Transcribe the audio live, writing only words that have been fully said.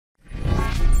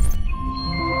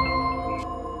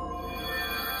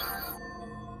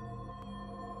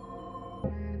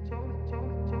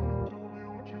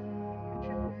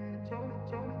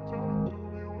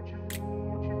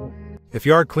If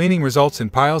yard cleaning results in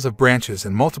piles of branches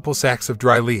and multiple sacks of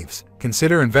dry leaves,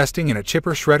 consider investing in a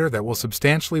chipper shredder that will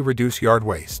substantially reduce yard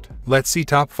waste. Let's see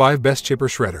top 5 best chipper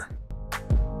shredder.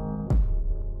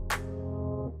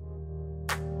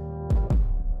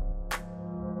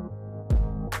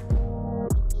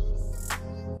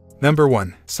 Number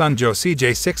 1. Sunjo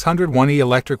CJ601E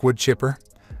Electric Wood Chipper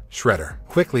Shredder.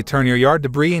 Quickly turn your yard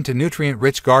debris into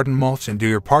nutrient-rich garden mulch and do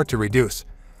your part to reduce,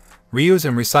 reuse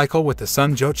and recycle with the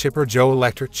Sunjo Chipper Joe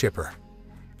Electric Chipper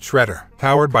Shredder.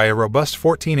 Powered by a robust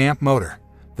 14-amp motor,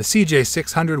 the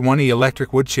CJ601E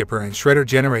Electric Wood Chipper and Shredder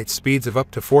generates speeds of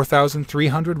up to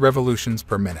 4,300 revolutions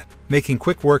per minute, making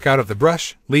quick work out of the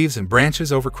brush, leaves, and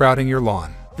branches overcrowding your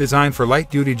lawn. Designed for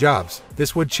light-duty jobs,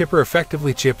 this wood chipper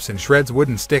effectively chips and shreds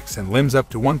wooden sticks and limbs up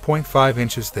to 1.5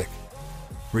 inches thick,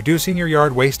 reducing your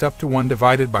yard waste up to 1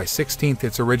 divided by 16th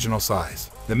its original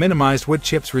size. The minimized wood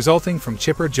chips resulting from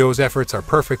Chipper Joe's efforts are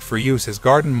perfect for use as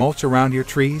garden mulch around your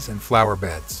trees and flower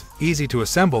beds. Easy to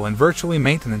assemble and virtually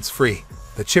maintenance-free,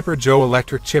 the Chipper Joe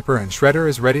Electric Chipper and Shredder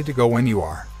is ready to go when you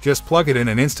are. Just plug it in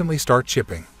and instantly start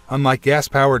chipping. Unlike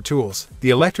gas-powered tools, the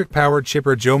electric-powered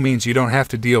Chipper Joe means you don't have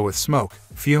to deal with smoke,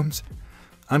 fumes,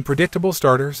 unpredictable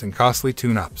starters, and costly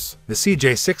tune-ups. The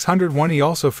CJ601E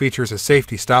also features a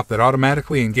safety stop that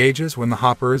automatically engages when the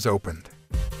hopper is opened.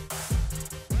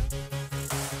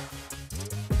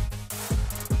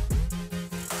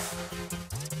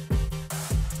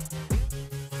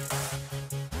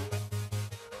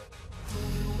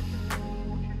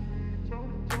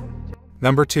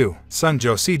 Number 2.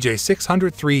 Sunjo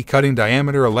CJ603 Cutting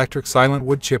Diameter Electric Silent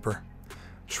Wood Chipper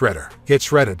Shredder. Get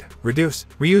shredded, reduce,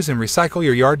 reuse, and recycle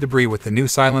your yard debris with the new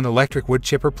Silent Electric Wood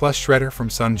Chipper Plus Shredder from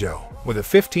Sunjo. With a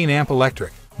 15-amp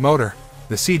electric motor,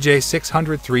 the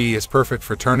CJ603 is perfect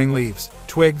for turning leaves,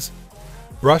 twigs,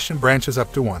 brush, and branches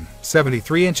up to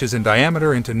 1.73 inches in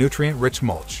diameter into nutrient-rich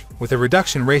mulch. With a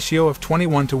reduction ratio of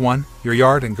 21:1, your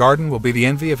yard and garden will be the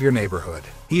envy of your neighborhood.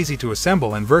 Easy to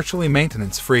assemble and virtually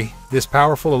maintenance-free, this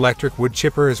powerful electric wood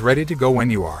chipper is ready to go when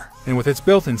you are. And with its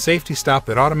built-in safety stop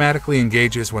that automatically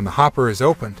engages when the hopper is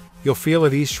opened, you'll feel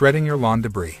at ease shredding your lawn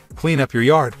debris. Clean up your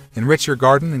yard, enrich your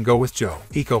garden, and go with Joe.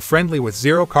 Eco-friendly with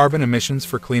zero carbon emissions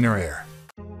for cleaner air.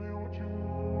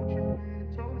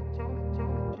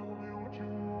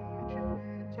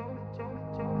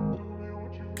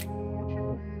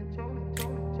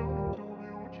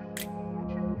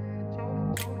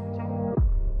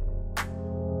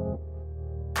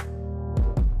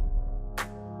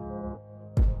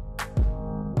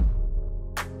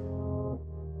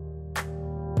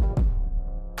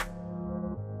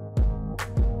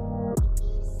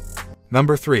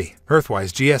 Number 3.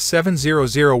 Earthwise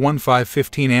GS70015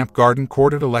 15-amp Garden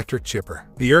Corded Electric Chipper.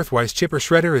 The Earthwise Chipper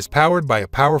Shredder is powered by a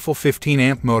powerful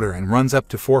 15-amp motor and runs up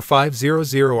to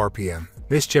 4,500 RPM.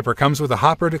 This chipper comes with a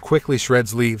hopper to quickly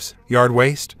shreds leaves, yard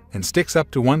waste, and sticks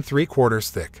up to 1.75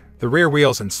 thick. The rear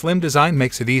wheels and slim design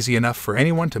makes it easy enough for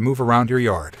anyone to move around your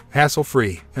yard.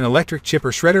 Hassle-free, an electric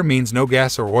chipper shredder means no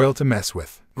gas or oil to mess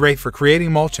with. Great for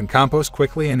creating mulch and compost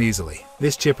quickly and easily.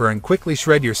 This chipper and quickly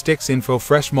shred your sticks info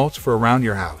fresh mulch for around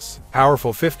your house.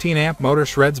 Powerful 15-amp motor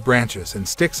shreds branches and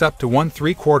sticks up to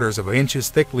 1.75 inches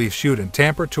thick leaf shoot and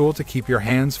tamper tool to keep your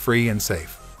hands free and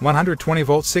safe.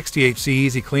 120-volt 60Hz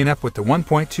easy cleanup with the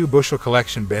 1.2 bushel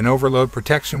collection bin overload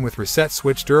protection with reset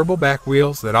switch durable back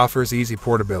wheels that offers easy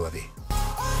portability.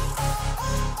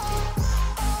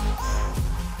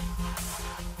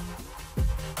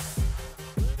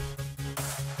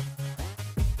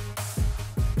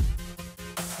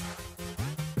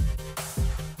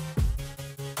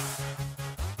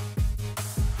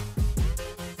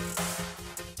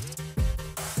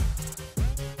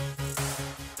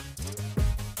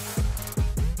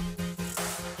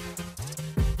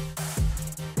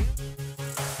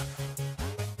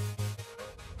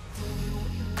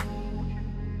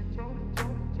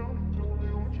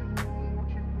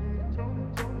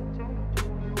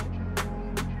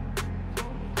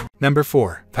 Number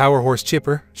 4. Powerhorse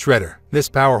Chipper Shredder. This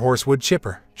Powerhorse wood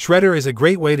chipper shredder is a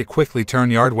great way to quickly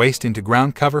turn yard waste into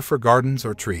ground cover for gardens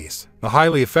or trees. The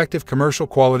highly effective commercial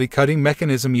quality cutting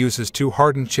mechanism uses 2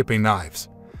 hardened chipping knives,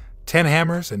 10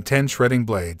 hammers, and 10 shredding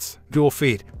blades. Dual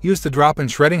feet. Use the drop-in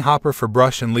shredding hopper for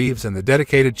brush and leaves and the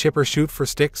dedicated chipper chute for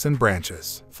sticks and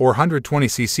branches.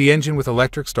 420cc engine with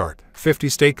electric start. 50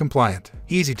 state compliant.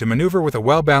 Easy to maneuver with a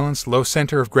well-balanced low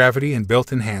center of gravity and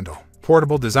built-in handle.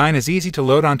 Portable design is easy to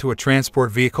load onto a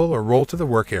transport vehicle or roll to the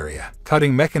work area.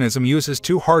 Cutting mechanism uses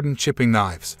 2 hardened chipping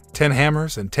knives, 10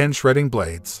 hammers, and 10 shredding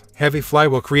blades. Heavy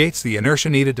flywheel creates the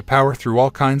inertia needed to power through all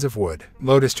kinds of wood.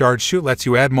 Low discharge chute lets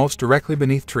you add mulch directly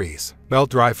beneath trees. Belt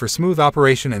drive for smooth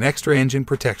operation and extra engine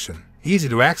protection. Easy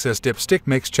to access dipstick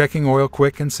makes checking oil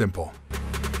quick and simple.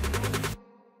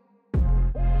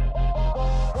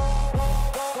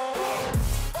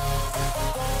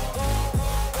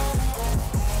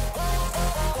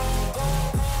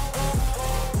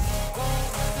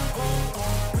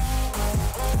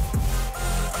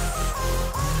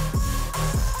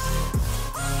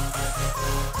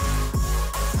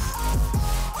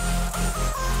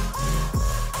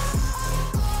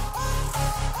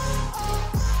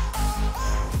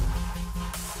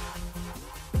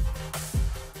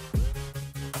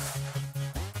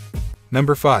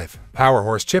 Number 5.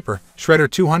 Powerhorse Chipper, Shredder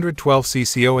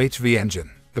 212cc OHV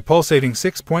engine. The pulsating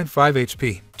 6.5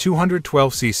 HP,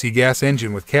 212cc gas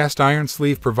engine with cast iron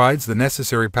sleeve provides the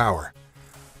necessary power.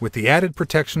 With the added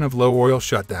protection of low oil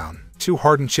shutdown, 2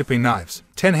 hardened chipping knives,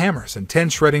 10 hammers and 10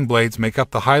 shredding blades make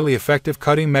up the highly effective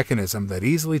cutting mechanism that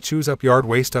easily chews up yard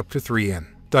waste up to 3 in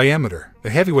diameter. The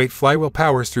heavyweight flywheel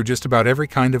powers through just about every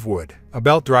kind of wood. A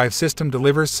belt drive system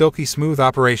delivers silky smooth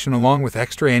operation along with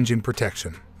extra engine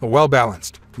protection. A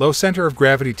well-balanced, low center of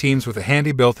gravity teams with a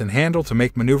handy built-in handle to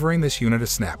make maneuvering this unit a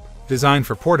snap. Designed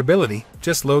for portability,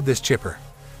 just load this chipper.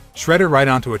 Shred it right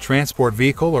onto a transport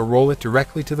vehicle or roll it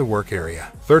directly to the work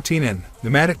area. 13 in.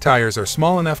 Pneumatic tires are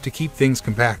small enough to keep things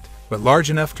compact, but large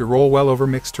enough to roll well over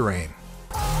mixed terrain.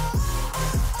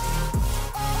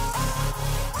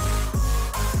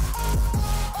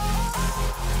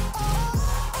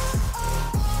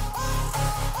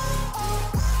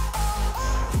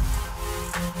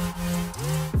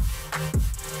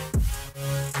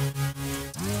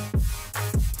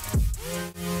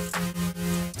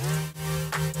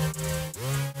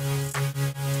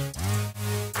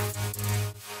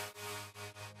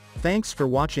 Thanks for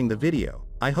watching the video.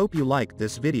 I hope you liked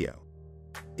this video.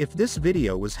 If this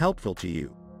video was helpful to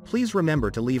you, please remember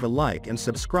to leave a like and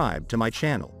subscribe to my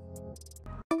channel.